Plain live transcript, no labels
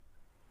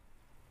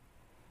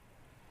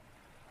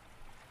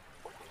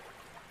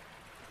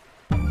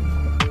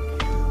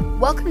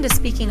Welcome to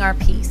Speaking Our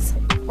Piece,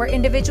 where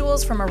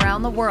individuals from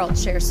around the world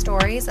share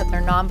stories of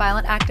their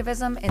nonviolent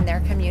activism in their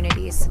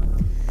communities.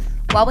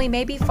 While we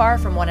may be far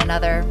from one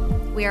another,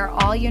 we are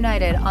all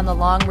united on the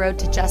long road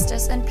to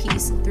justice and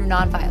peace through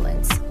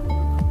nonviolence.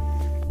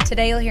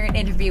 Today you'll hear an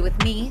interview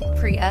with me,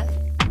 Priya,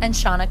 and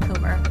Shauna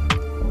Coomer.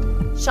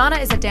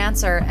 Shauna is a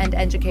dancer and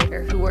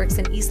educator who works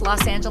in East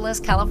Los Angeles,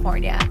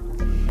 California.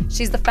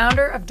 She's the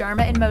founder of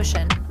Dharma in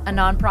Motion, a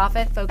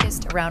nonprofit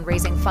focused around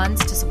raising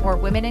funds to support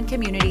women in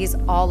communities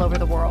all over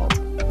the world.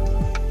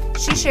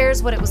 She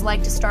shares what it was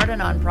like to start a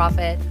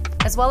nonprofit,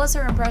 as well as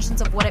her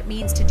impressions of what it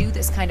means to do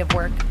this kind of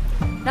work,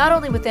 not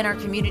only within our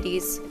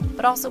communities,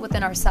 but also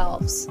within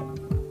ourselves.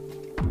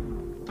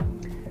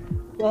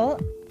 Well,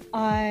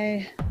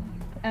 I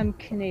am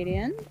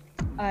Canadian.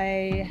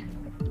 I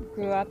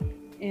grew up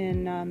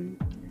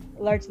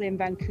largely in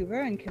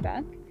Vancouver in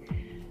Quebec.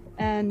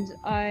 And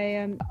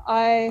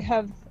I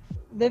have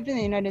lived in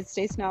the United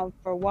States now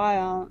for a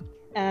while,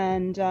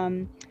 and a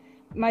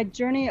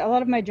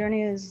lot of my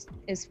journey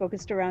is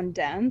focused around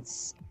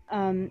dance,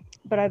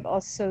 but I've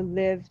also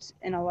lived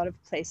in a lot of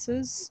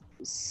places.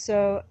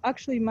 So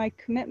actually my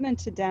commitment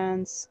to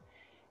dance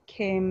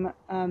came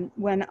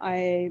when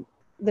I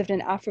lived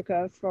in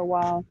Africa for a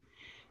while,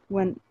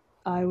 when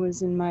I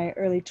was in my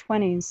early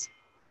 20s,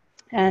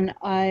 and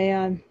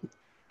I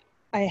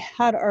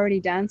had already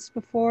danced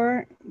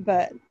before,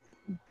 but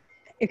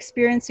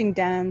experiencing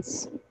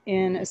dance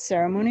in a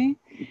ceremony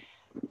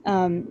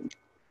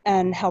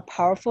and how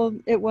powerful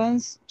it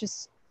was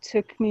just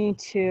took me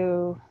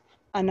to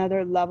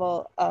another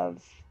level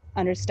of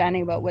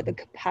understanding about what the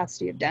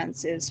capacity of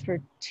dance is for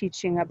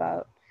teaching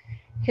about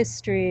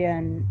history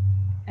and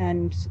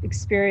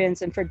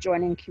experience and for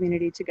joining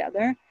community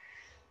together.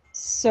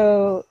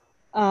 So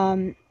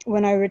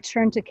when I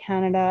returned to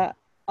Canada,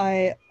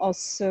 I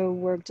also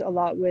worked a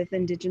lot with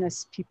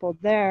Indigenous people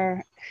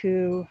there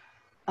who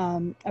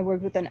I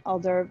worked with an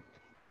elder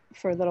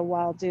for a little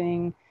while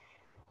doing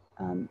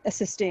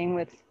assisting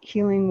with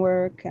healing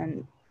work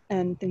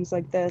and things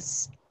like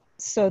this.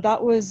 So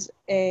that was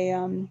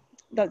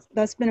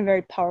that's been a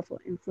very powerful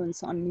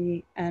influence on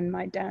me and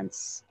my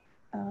dance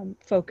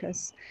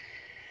focus.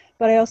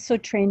 But I also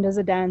trained as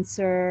a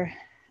dancer.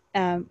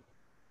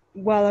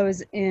 While I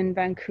was in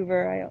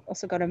Vancouver, I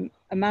also got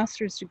a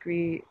master's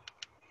degree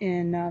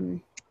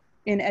in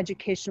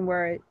education,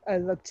 where I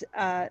looked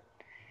at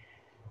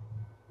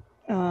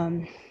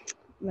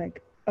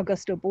like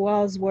Augusto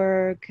Boal's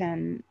work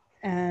and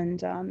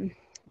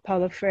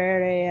Paulo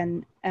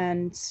Freire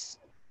and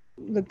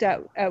looked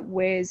at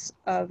ways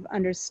of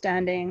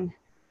understanding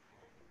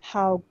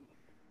how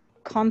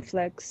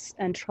conflicts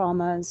and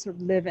traumas sort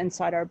of live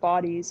inside our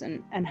bodies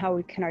and how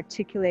we can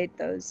articulate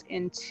those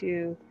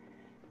into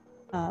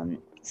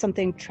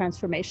something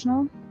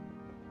transformational,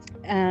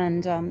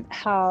 and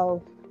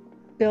how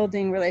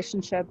building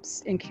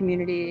relationships in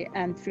community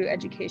and through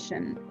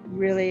education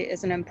really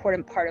is an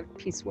important part of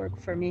peace work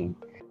for me.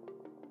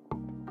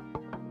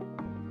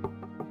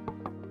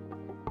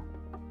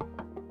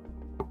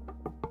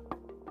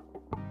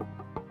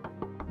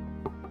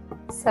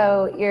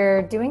 So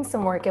you're doing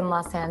some work in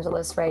Los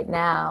Angeles right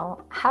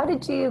now. How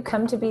did you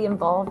come to be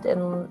involved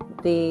in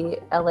the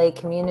LA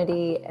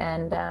community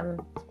and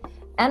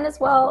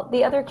as well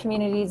the other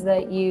communities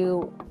that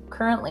you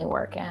currently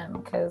work in?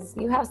 Because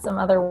you have some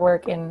other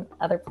work in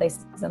other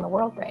places in the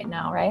world right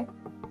now, right?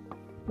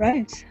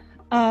 Right.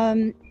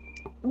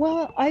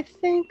 Well, I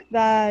think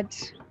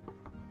that,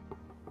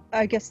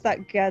 I guess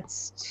that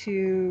gets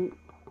to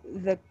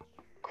the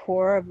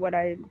core of what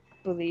I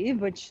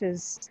believe, which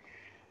is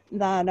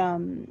that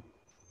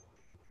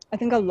I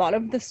think a lot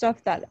of the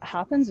stuff that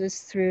happens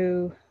is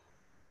through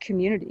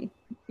community,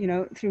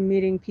 through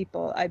meeting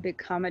people. I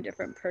become a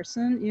different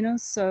person,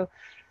 so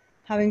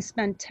having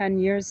spent 10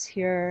 years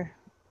here,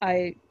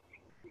 I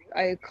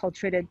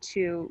acculturated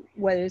to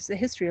what is the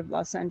history of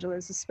Los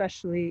Angeles,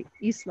 especially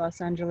East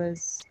Los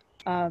Angeles,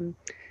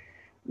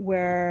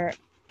 where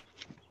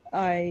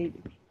I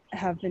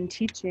have been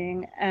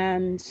teaching.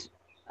 And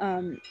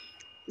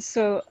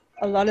so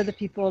a lot of the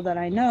people that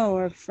I know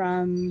are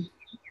from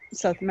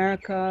South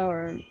America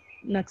or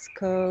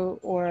Mexico,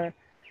 or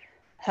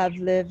have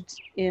lived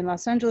in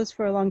Los Angeles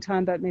for a long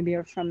time, but maybe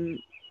are from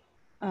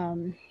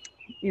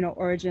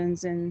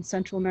origins in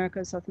Central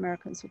America, South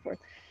America, and so forth.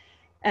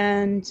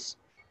 And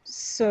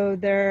so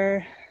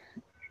there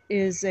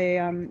is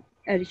a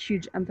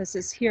huge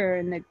emphasis here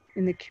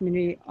in the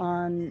community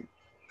on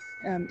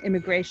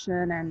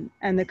immigration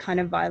and the kind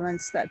of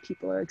violence that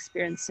people are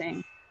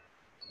experiencing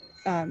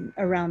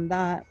around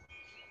that.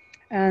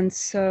 And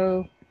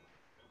so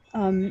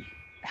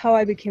how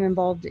I became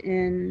involved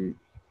in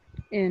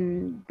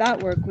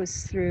that work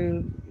was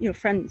through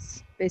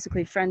friends,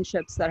 basically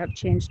friendships that have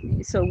changed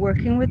me. So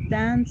working with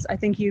dance, I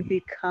think you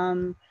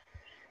become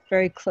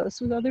very close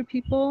with other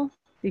people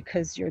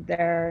because you're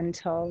there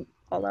until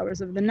all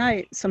hours of the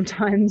night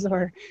sometimes,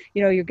 or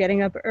you're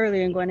getting up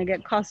early and going to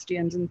get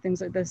costumes and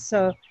things like this.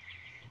 So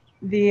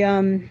the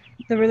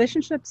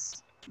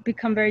relationships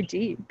become very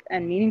deep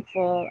and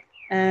meaningful,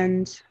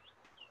 and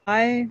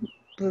I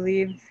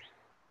believe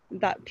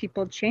that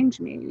people change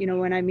me. You know,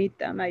 when I meet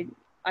them, I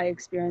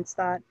experience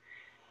that.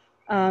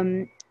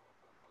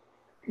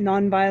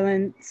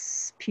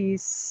 Nonviolence,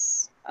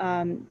 peace,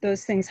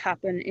 those things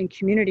happen in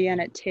community,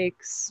 and it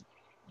takes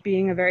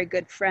being a very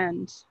good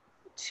friend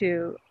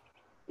to,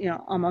 you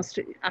know, almost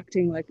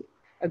acting like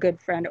a good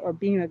friend or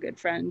being a good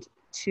friend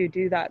to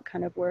do that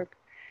kind of work.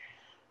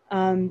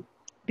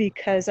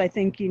 Because I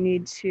think you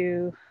need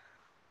to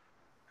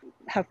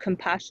have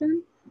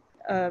compassion,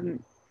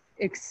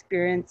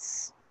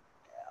 experience,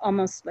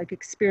 almost like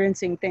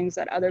experiencing things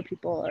that other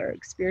people are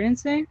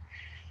experiencing.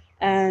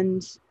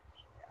 And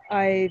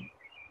I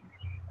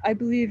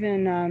believe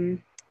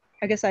in,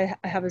 I guess I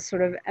have a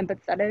sort of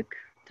empathetic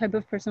type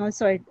of personality.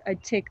 So I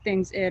take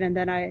things in, and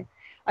then I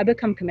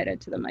become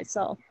committed to them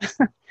myself.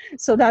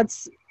 So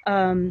that's,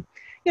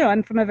 you know,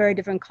 I'm from a very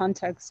different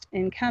context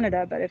in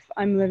Canada, but if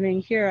I'm living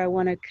here, I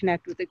want to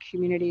connect with the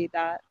community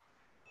that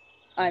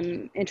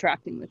I'm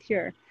interacting with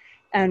here,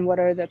 and what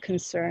are the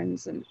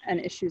concerns and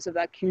issues of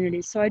that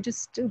community. So I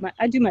just do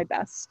my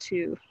best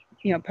to,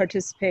 you know,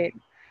 participate.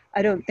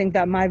 I don't think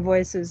that my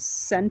voice is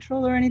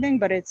central or anything,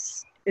 but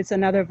it's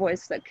another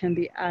voice that can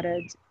be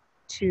added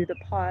to the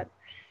pot.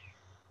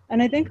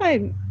 And I think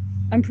I'm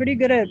pretty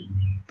good at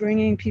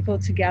bringing people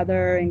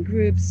together in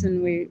groups,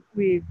 and we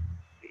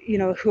you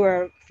know, who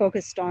are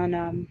focused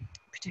on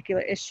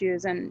particular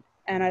issues, and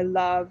I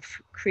love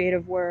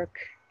creative work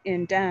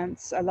in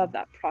dance. I love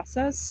that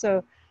process. So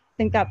I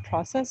think that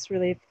process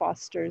really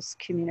fosters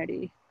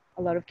community,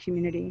 a lot of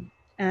community,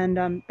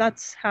 and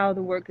that's how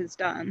the work is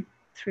done,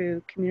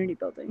 through community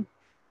building.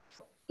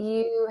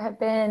 You have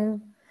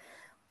been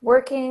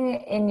working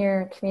in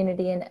your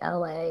community in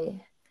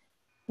LA.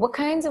 What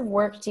kinds of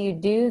work do you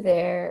do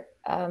there?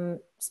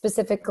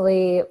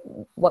 Specifically,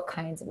 what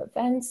kinds of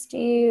events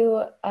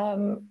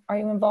are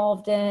you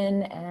involved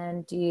in,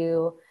 and do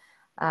you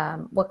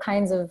what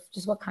kinds of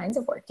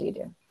work do you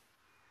do?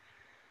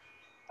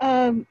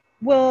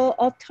 Well,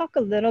 I'll talk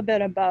a little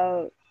bit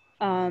about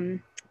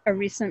a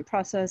recent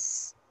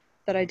process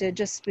that I did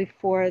just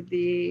before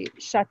the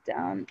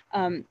shutdown.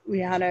 We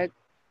had a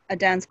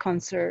dance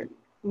concert,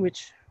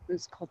 which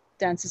was called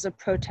Dance as a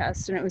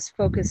Protest, and it was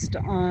focused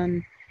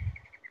on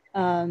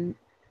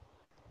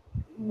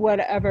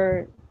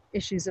whatever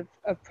issues of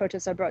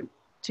protest. I brought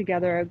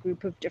together a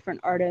group of different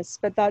artists,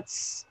 but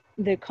that's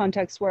the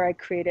context where I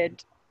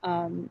created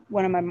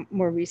one of my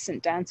more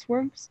recent dance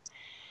works.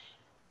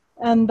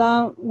 And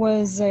that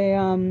was a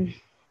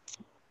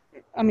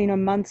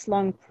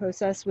months-long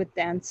process with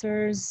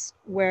dancers,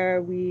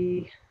 where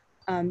we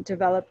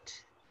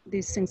developed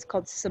these things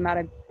called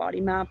somatic body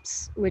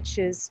maps, which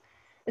is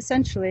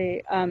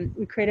essentially,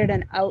 we created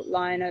an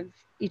outline of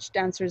each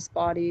dancer's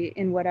body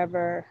in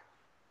whatever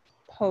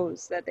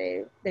pose that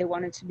they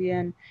wanted to be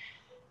in,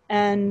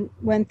 and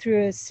went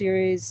through a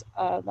series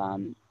of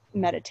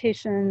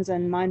meditations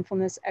and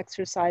mindfulness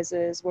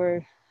exercises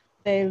where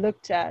they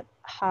looked at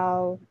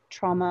how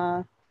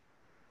trauma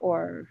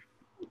or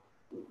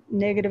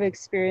negative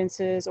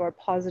experiences or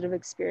positive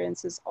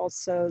experiences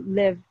also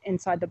live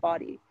inside the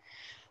body.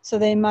 So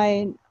they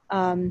might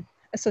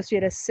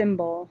associate a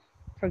symbol,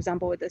 for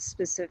example, with a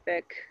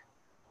specific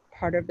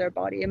part of their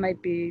body. It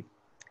might be,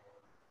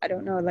 I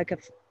don't know, like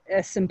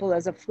as simple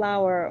as a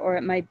flower, or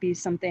it might be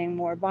something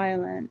more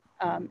violent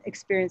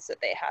experience that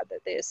they had that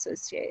they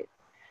associate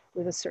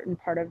with a certain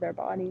part of their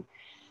body.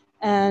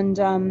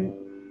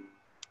 And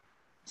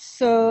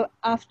so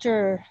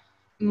after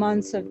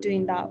months of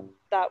doing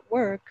that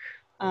work,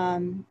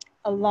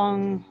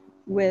 along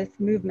with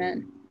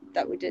movement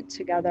that we did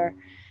together,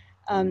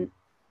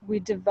 we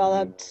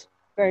developed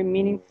very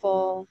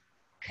meaningful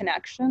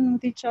connection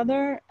with each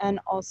other. And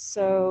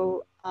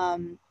also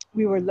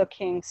we were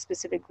looking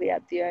specifically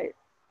at the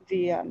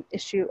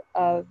issue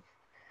of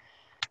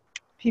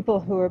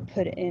people who are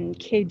put in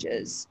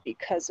cages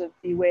because of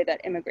the way that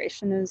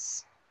immigration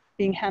is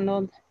being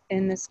handled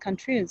in this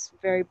country. It's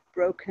a very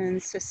broken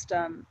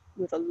system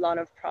with a lot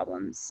of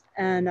problems.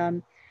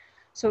 And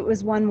so it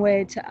was one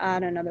way to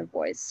add another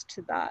voice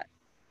to that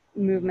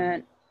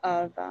movement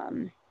of,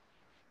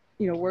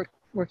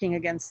 working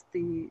against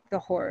the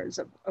horrors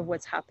of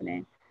what's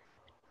happening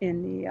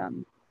in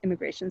the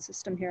immigration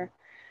system here.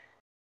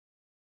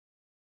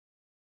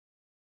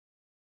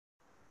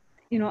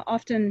 You know,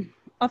 often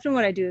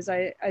what I do is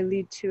I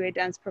lead to a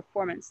dance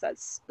performance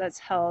that's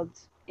held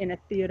in a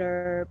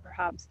theater,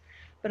 perhaps.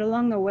 But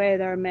along the way,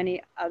 there are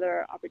many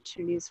other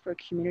opportunities for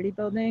community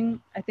building.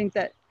 I think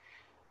that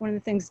one of the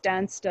things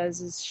dance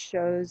does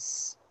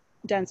is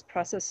dance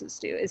processes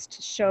do, is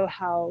to show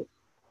how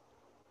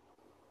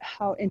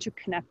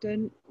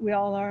interconnected we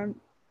all are,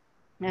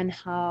 and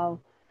how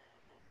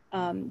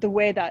the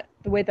way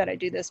that I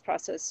do this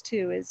process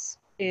too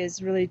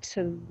is really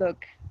to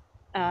look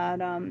at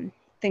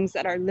things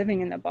that are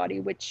living in the body,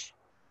 which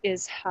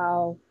is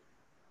how,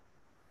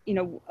 you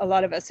know, a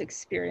lot of us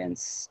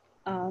experience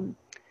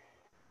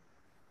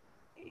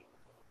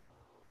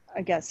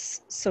I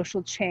guess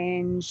social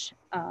change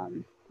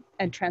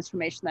and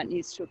transformation that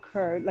needs to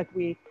occur. Like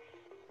we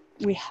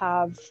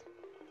have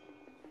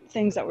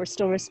things that we're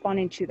still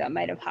responding to that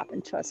might have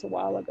happened to us a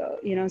while ago,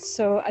 you know.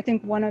 So I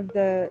think one of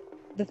the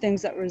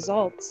things that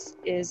results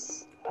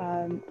is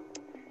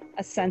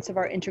a sense of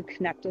our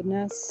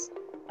interconnectedness,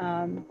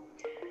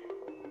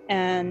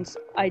 and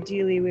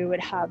ideally we would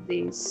have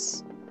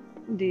these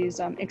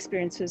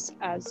experiences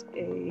as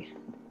a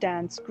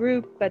dance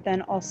group, but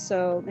then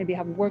also maybe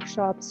have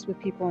workshops with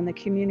people in the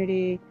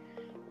community.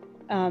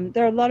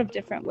 There are a lot of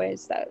different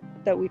ways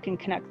that we can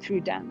connect through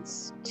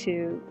dance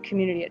to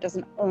community. It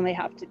doesn't only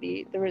have to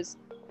be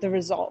the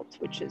result,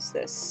 which is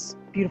this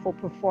beautiful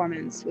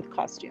performance with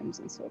costumes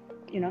and so,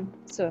 you know.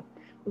 So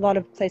a lot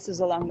of places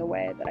along the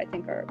way that I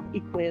think are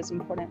equally as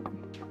important.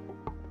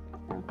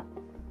 Yeah.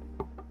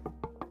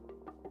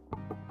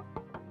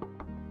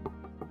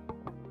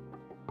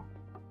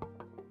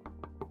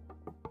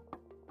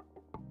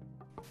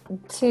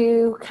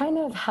 To kind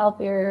of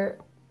help your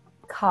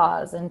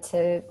cause and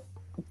to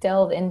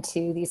delve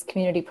into these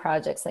community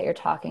projects that you're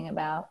talking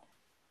about,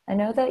 I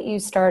know that you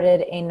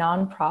started a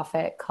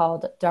nonprofit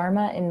called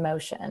Dharma in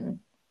Motion.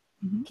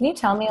 Mm-hmm. Can you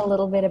tell me a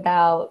little bit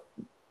about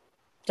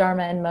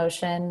Dharma in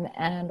Motion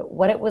and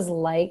what it was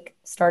like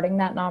starting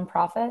that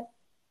nonprofit?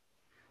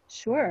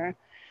 Sure.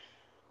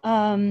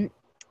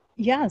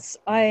 Yes,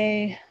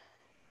 I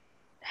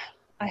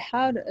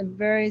had a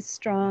very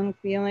strong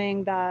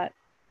feeling that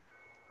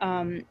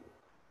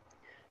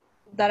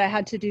that I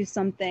had to do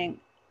something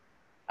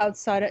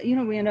outside of, you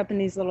know, we end up in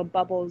these little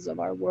bubbles of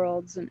our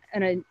worlds, and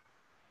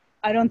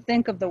I don't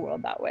think of the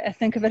world that way. I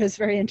think of it as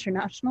very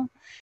international.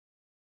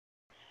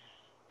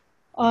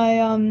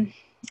 I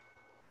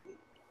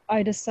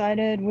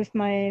decided with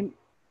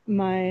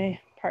my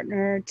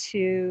partner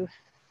to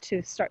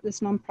start this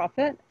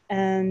nonprofit,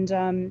 and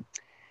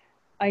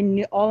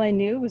all I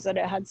knew was that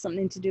it had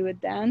something to do with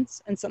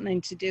dance and something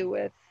to do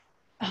with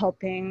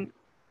helping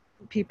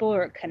people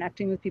or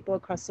connecting with people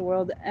across the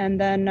world. And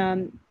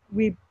then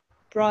we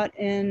brought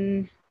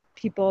in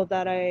people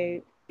that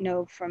I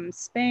know from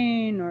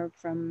Spain or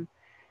from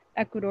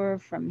Ecuador,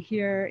 from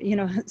here, you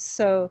know.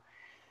 So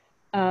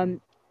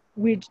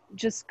we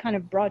just kind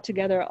of brought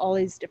together all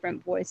these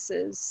different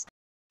voices.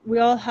 We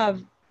all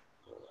have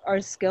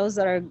our skills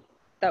that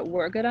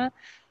we're good at.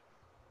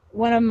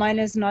 One of mine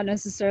is not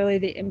necessarily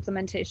the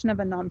implementation of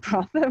a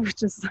nonprofit,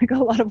 which is like a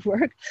lot of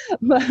work,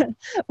 but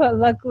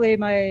luckily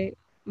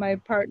my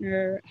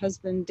partner,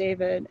 husband,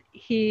 David,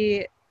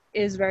 he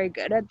is very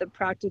good at the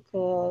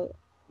practical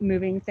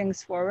moving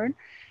things forward.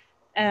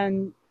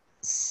 And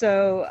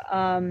so,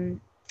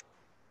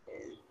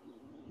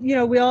 you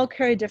know, we all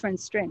carry different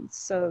strengths.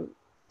 So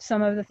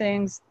some of the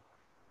things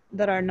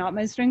that are not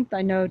my strength,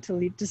 I know to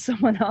leave to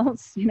someone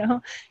else, you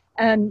know,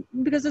 and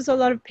because there's a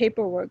lot of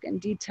paperwork and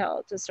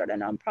detail to start a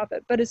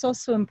nonprofit, but it's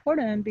also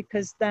important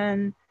because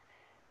then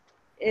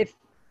if,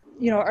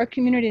 you know, our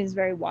community is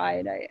very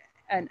wide.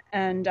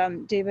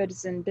 And David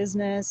is in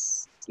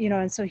business, you know,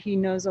 and so he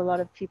knows a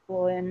lot of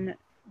people in,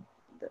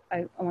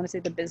 I want to say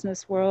the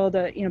business world,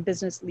 you know,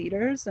 business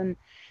leaders.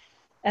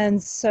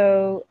 And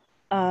so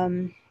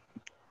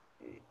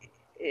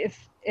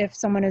if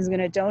someone is going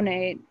to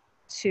donate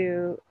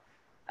to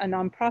a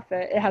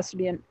nonprofit, it has to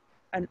be an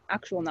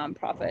actual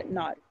nonprofit,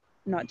 not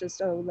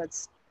just, oh,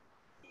 let's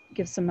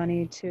give some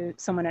money to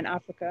someone in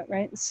Africa,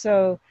 right?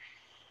 So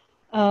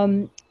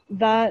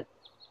that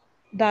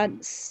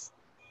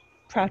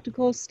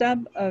practical step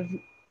of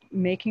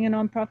making a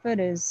nonprofit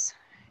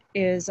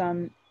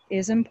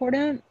is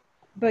important,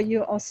 but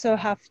you also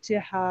have to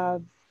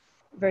have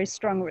very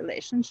strong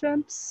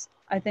relationships.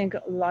 I think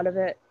a lot of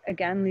it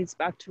again leads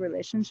back to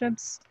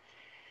relationships,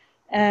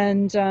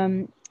 and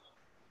for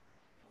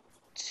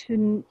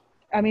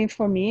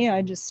me,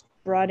 I just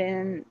brought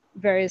in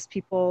various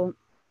people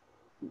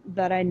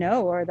that I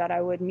know or that I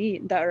would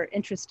meet that are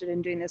interested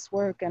in doing this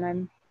work, and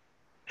I'm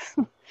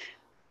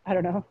I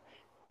don't know,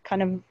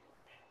 kind of,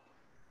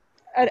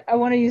 I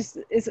want to use,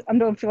 I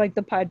don't feel like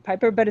the Pied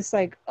Piper, but it's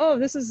like, oh,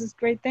 this is this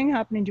great thing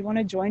happening. Do you want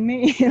to join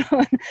me? You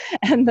know,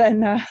 and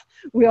then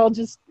we all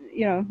just,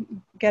 you know,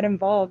 get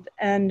involved.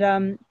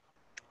 And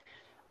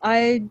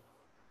I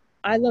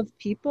love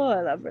people.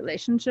 I love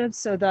relationships.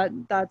 So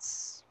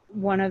that's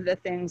one of the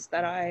things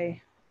that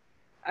I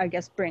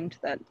guess bring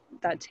to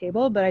that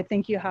table. But I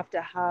think you have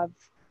to have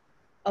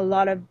a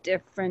lot of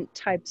different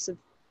types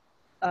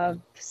of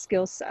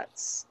skill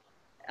sets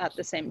at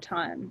the same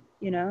time,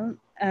 you know,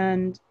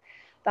 and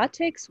that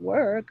takes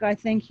work. I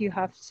think you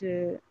have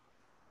to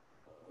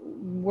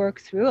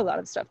work through a lot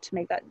of stuff to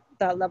make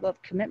that level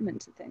of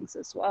commitment to things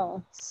as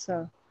well.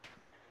 So,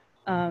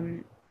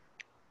 and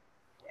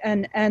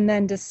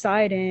then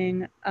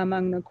deciding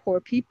among the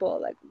core people,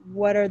 like,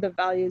 what are the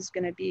values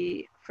going to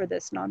be for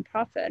this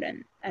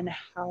nonprofit, and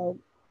how,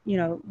 you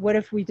know, what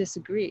if we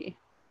disagree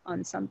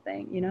on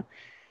something, you know,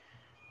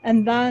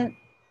 and that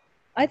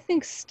I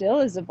think still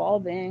is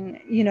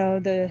evolving. You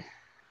know,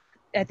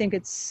 I think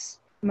it's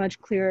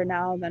much clearer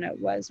now than it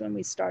was when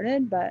we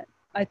started, but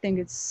I think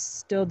it's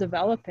still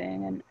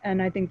developing.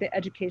 And I think the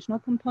educational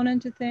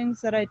component to things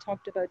that I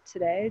talked about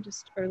today,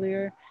 just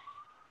earlier,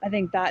 I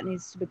think that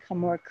needs to become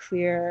more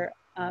clear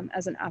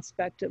as an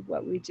aspect of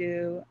what we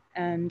do.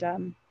 And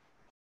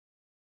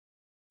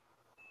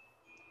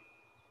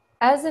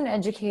as an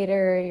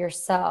educator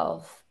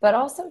yourself, but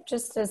also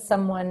just as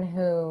someone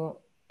who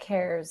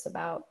cares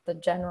about the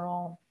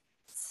general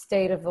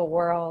state of the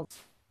world,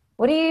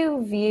 what do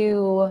you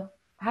view,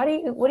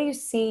 what do you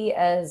see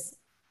as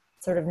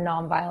sort of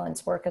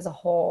nonviolence work as a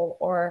whole?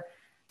 Or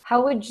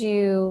how would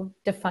you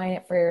define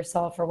it for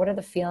yourself? Or what are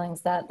the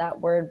feelings that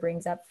that word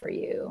brings up for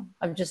you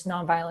of just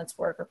nonviolence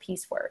work or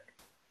peace work?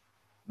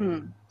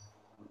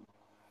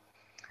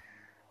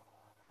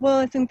 Well,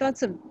 I think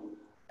that's a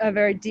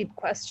very deep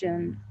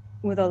question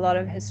with a lot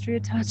of history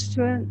attached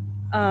to it.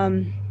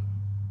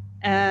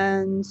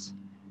 And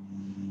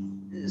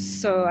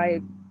so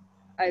I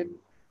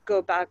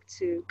go back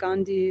to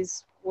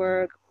Gandhi's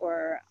work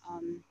or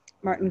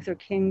Martin Luther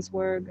King's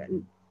work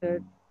and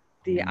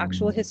the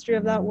actual history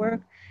of that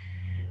work.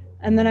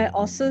 And then I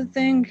also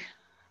think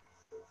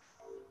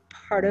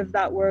part of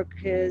that work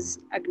is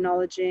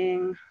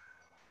acknowledging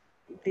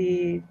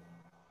the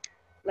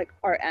like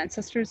our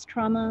ancestors'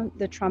 trauma,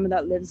 the trauma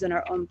that lives in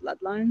our own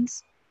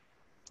bloodlines,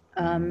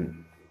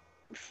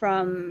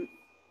 from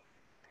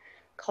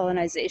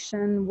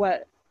colonization,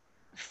 what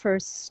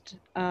first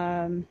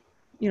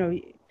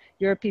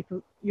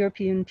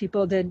European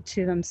people did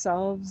to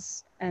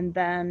themselves and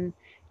then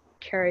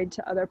carried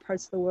to other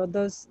parts of the world.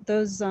 Those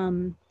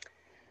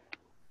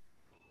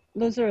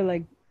are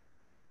like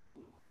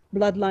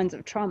bloodlines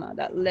of trauma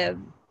that live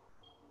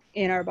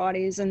in our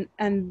bodies,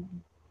 and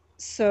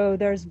so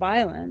there's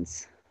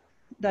violence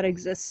that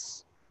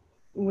exists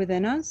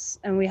within us,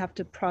 and we have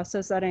to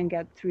process that and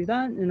get through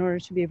that in order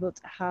to be able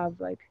to have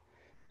like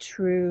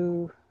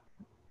true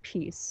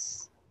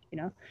peace,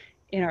 in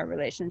our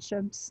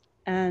relationships.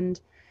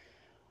 And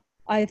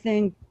I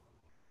think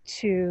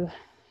to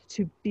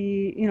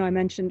be, I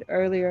mentioned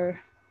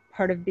earlier,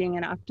 part of being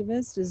an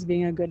activist is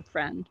being a good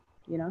friend,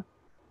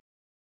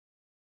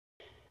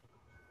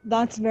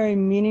 That's very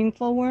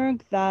meaningful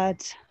work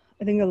that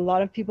I think a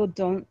lot of people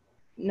don't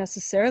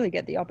necessarily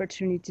get the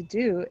opportunity to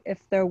do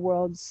if their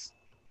worlds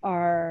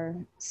are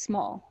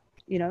small,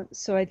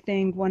 So I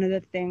think one of the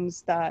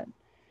things that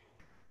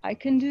I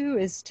can do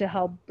is to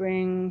help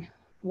bring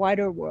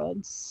wider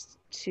worlds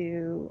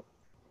to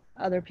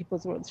other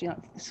people's worlds,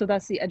 So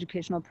that's the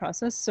educational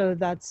process. So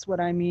that's what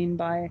I mean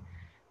by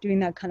doing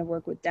that kind of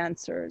work with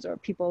dancers or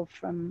people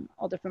from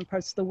all different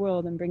parts of the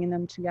world and bringing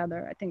them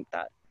together. I think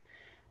that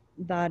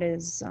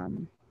is a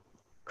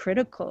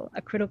critical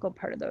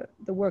part of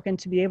the work, and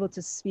to be able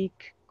to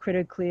speak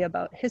critically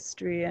about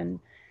history and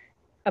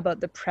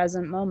about the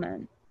present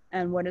moment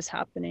and what is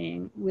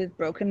happening with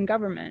broken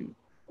government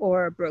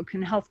or a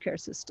broken healthcare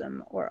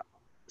system or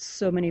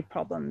so many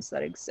problems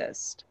that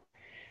exist.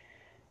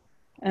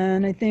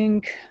 And I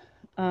think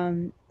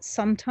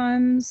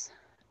sometimes,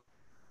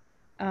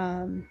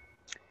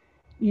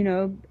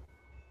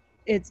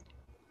 it's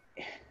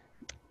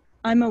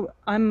I'm a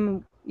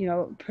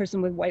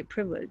person with white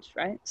privilege,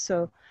 right?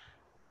 So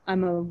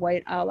I'm a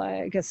white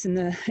ally, I guess, in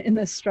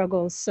the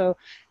struggles. So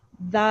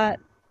that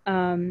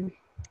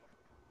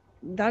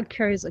that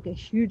carries like a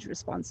huge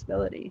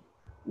responsibility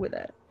with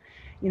it,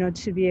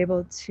 to be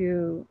able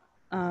to,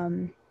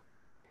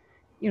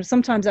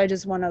 sometimes I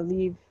just want to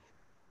leave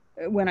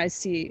when I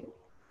see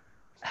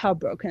how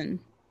broken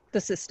the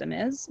system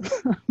is.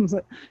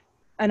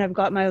 And I've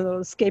got my little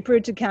escape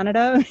route to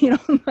Canada,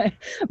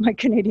 my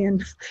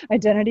Canadian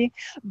identity.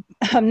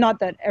 Not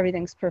that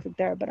everything's perfect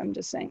there, but I'm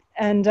just saying.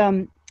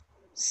 And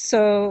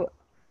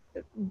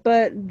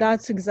but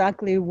that's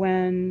exactly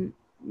when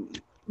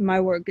my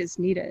work is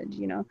needed,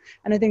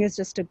 And I think it's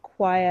just a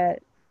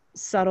quiet,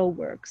 subtle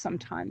work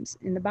sometimes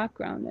in the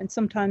background and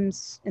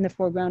sometimes in the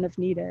foreground if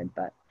needed.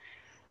 But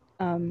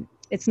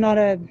it's not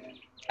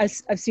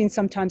I've seen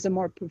sometimes a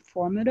more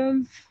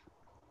performative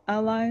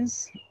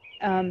allies.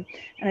 And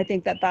I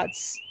think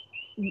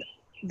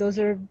those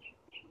are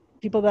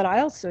people that I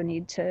also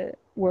need to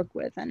work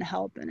with and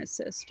help and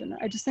assist. And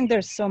I just think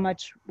there's so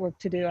much work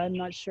to do. I'm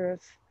not sure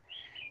if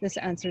this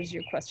answers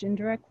your question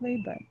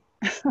directly, but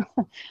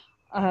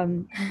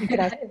you could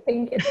ask. I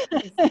think it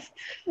does.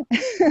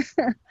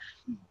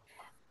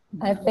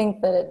 I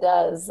think that it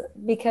does,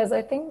 because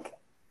I think,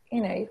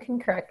 you can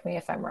correct me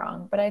if I'm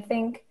wrong, but I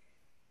think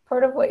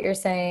part of what you're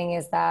saying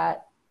is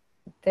that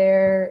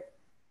there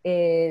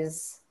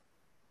is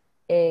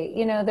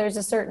there's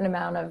a certain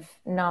amount of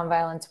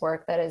nonviolence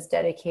work that is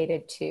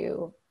dedicated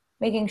to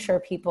making sure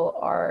people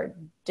are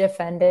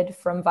defended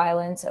from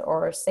violence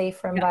or safe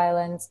from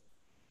violence.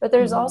 But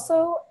there's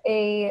also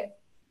a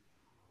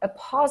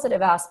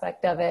positive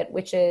aspect of it,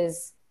 which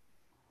is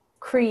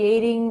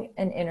creating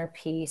an inner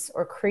peace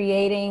or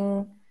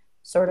creating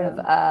sort of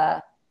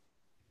a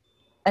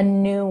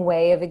new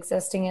way of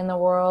existing in the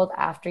world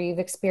after you've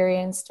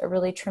experienced a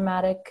really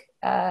traumatic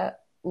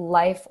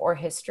life or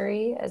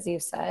history, as you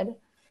said.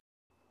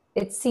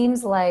 It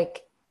seems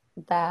like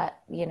that,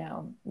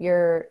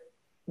 you're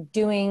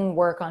doing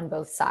work on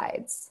both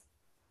sides.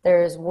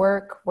 There's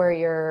work where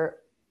you're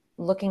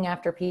looking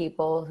after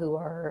people who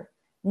are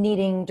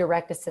needing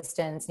direct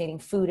assistance, needing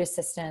food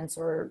assistance,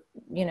 or,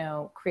 you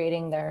know,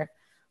 creating their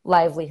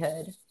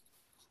livelihood.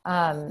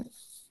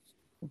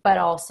 But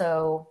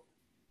also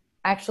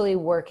actually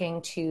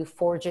working to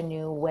forge a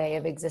new way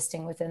of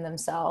existing within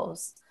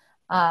themselves,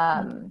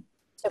 to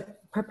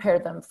prepare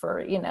them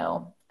for, you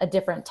know, a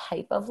different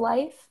type of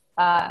life,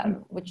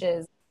 which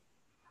is,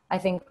 I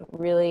think,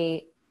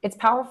 really, it's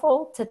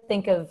powerful to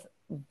think of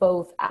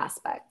both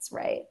aspects,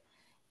 right?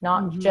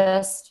 Not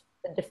just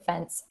the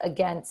defense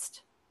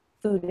against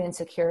food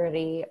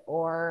insecurity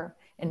or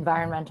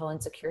environmental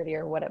insecurity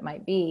or what it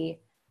might be,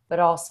 but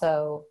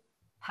also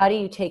how do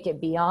you take it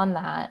beyond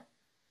that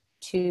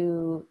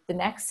to the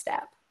next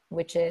step,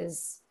 which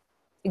is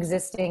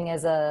existing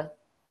as a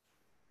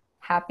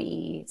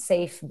happy,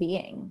 safe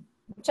being,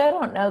 which I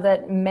don't know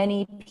that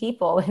many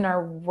people in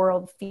our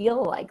world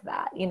feel like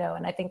that, you know,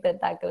 and I think that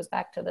that goes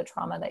back to the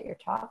trauma that you're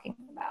talking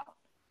about,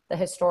 the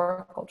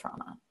historical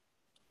trauma.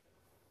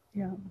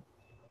 Yeah.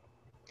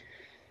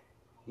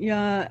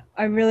 Yeah,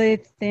 I really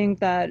think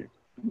that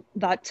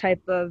that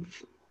type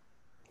of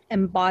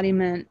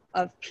embodiment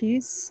of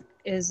peace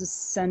is a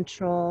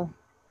central,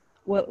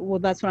 well,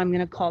 that's what I'm going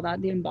to call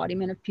that, the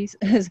embodiment of peace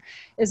is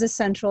a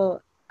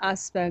central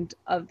aspect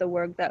of the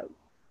work that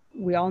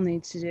we all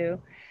need to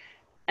do.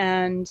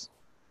 And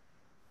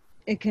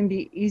it can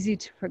be easy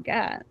to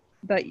forget,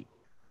 but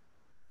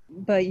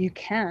you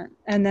can't.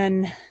 And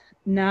then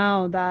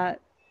now that,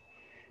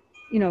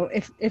 you know,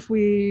 if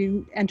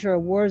we enter a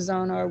war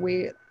zone, or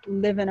we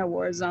live in a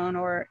war zone,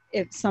 or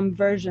if some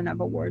version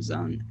of a war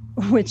zone,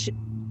 which,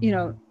 you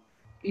know,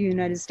 the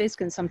United States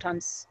can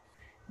sometimes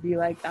be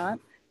like that,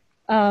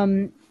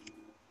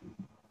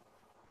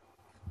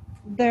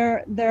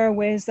 there are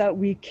ways that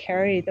we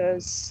carry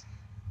those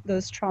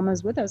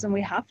traumas with us, and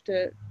we have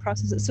to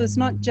process it. So it's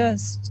not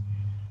just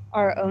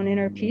our own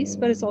inner peace,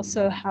 but it's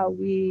also how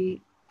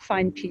we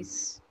find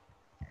peace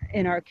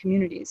in our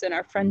communities, in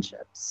our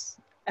friendships.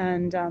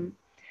 And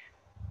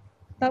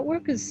that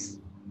work is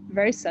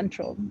very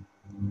central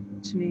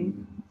to me.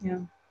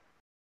 Yeah.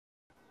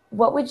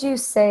 What would you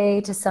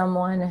say to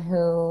someone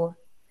who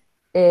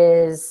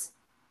is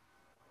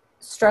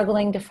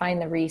struggling to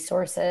find the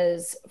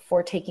resources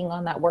for taking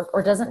on that work,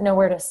 or doesn't know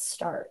where to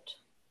start?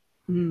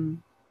 Give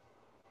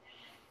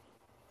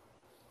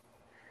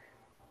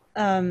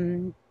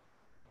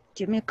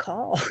me a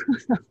call.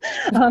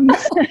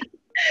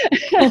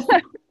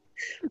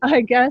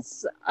 I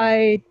guess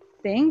I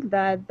think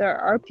that there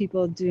are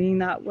people doing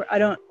that work. I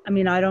don't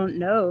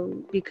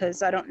know,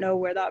 because I don't know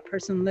where that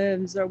person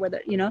lives, or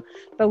whether, you know,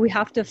 but we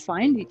have to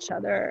find each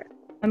other.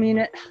 I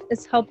mean,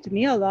 it's helped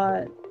me a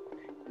lot,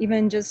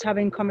 even just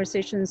having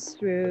conversations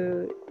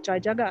through Jai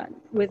Jagat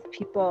with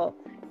people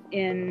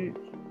in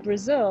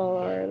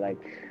Brazil, or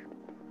like,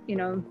 you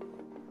know,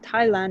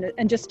 Thailand,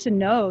 and just to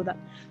know that,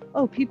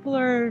 oh, people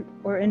are,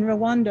 or in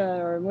Rwanda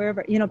or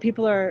wherever, you know,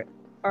 people are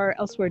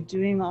elsewhere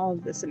doing all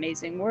of this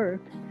amazing work.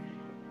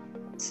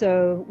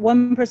 So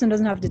one person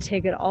doesn't have to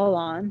take it all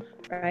on,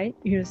 right?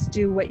 You just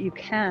do what you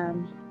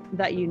can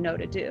that you know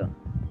to do,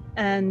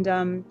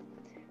 and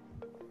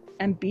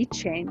be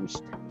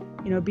changed.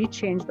 You know, be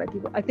changed by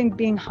people. I think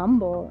being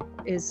humble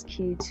is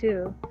key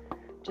too.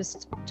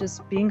 Just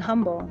being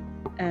humble,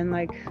 and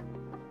like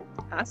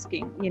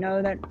asking, you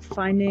know, that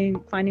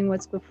finding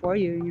what's before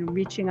you, you know,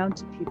 reaching out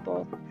to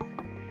people.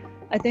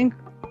 I think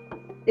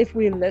if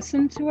we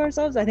listen to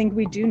ourselves, I think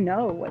we do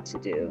know what to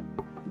do,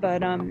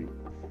 but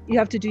you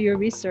have to do your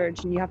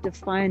research, and you have to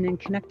find and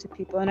connect to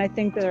people. And I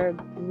think there are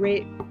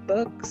great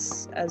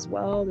books as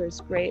well. There's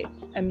great,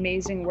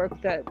 amazing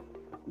work that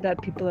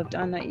people have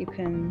done that you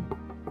can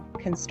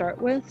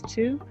start with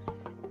too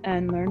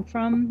and learn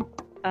from.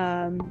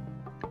 I'm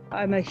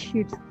a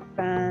huge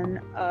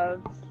fan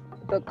of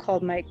a book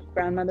called My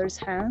Grandmother's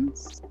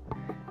Hands,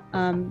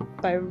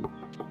 by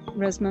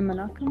Resmaa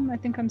Menakem. I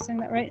think I'm saying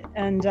that right.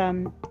 And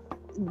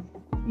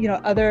you know,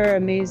 other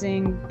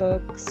amazing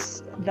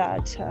books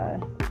that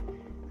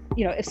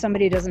you know, if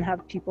somebody doesn't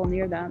have people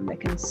near them, they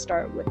can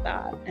start with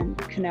that and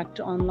connect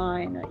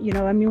online. You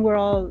know, I mean, we're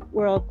all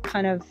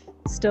kind of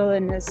still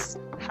in this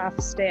half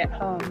stay at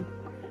home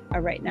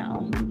right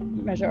now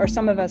measure, or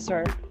some of us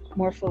are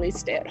more fully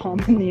stay at home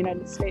in the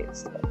United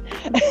States.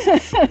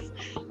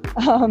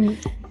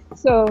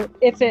 So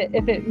if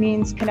it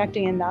means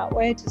connecting in that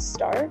way to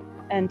start,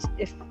 and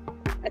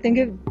I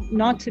think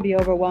not to be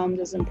overwhelmed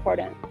is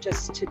important,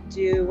 just to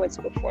do what's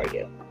before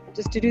you,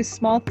 just to do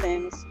small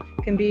things.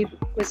 It can be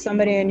with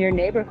somebody in your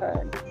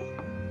neighborhood,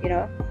 you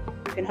know,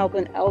 you can help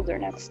an elder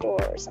next door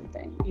or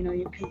something, you know,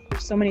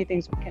 there's so many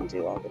things we can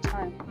do all the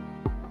time.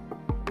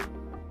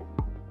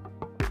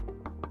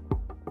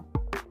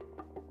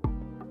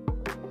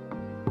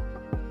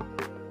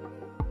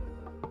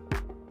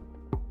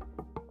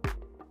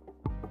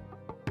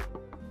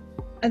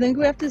 I think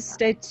we have to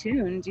stay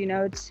tuned, you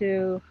know,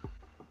 to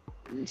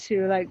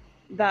like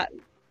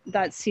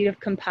that seed of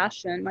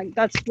compassion. Like,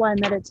 that's why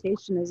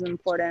meditation is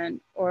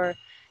important, or,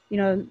 you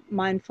know,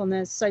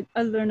 mindfulness.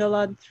 I learned a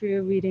lot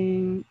through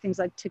reading things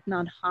like Thich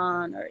Nhat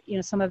Hanh, or, you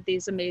know, some of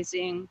these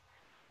amazing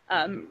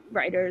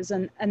writers,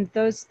 and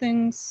those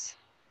things.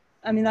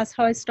 I mean, that's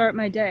how I start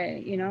my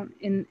day, you know,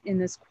 in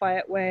this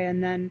quiet way,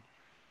 and then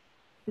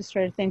just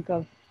try to think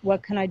of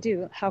what can I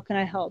do? How can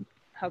I help?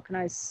 How can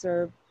I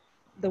serve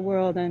the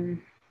world?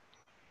 And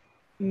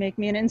make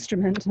me an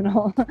instrument, and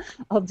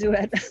I'll do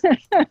it.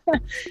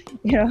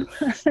 You know.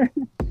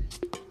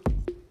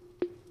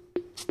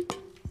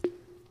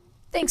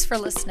 Thanks for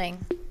listening.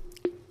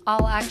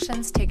 All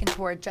actions taken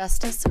toward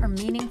justice are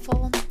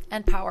meaningful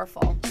and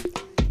powerful.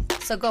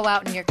 So go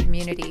out in your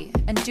community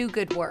and do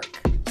good work.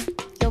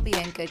 You'll be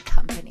in good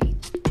company.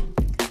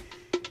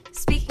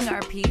 Speaking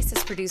Our Piece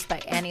is produced by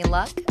Annie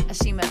Luck,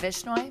 Ashima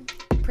Vishnoi,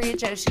 Priya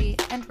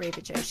Joshi, and Reva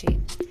Joshi.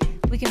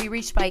 We can be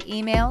reached by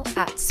email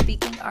at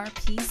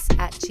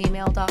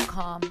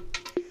speakingourpiece@gmail.com.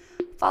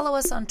 Follow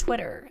us on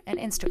Twitter and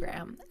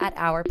Instagram at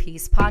Our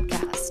Piece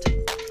Podcast.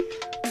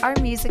 Our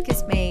music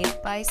is made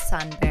by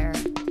Sunbear.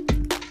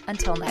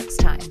 Until next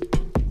time.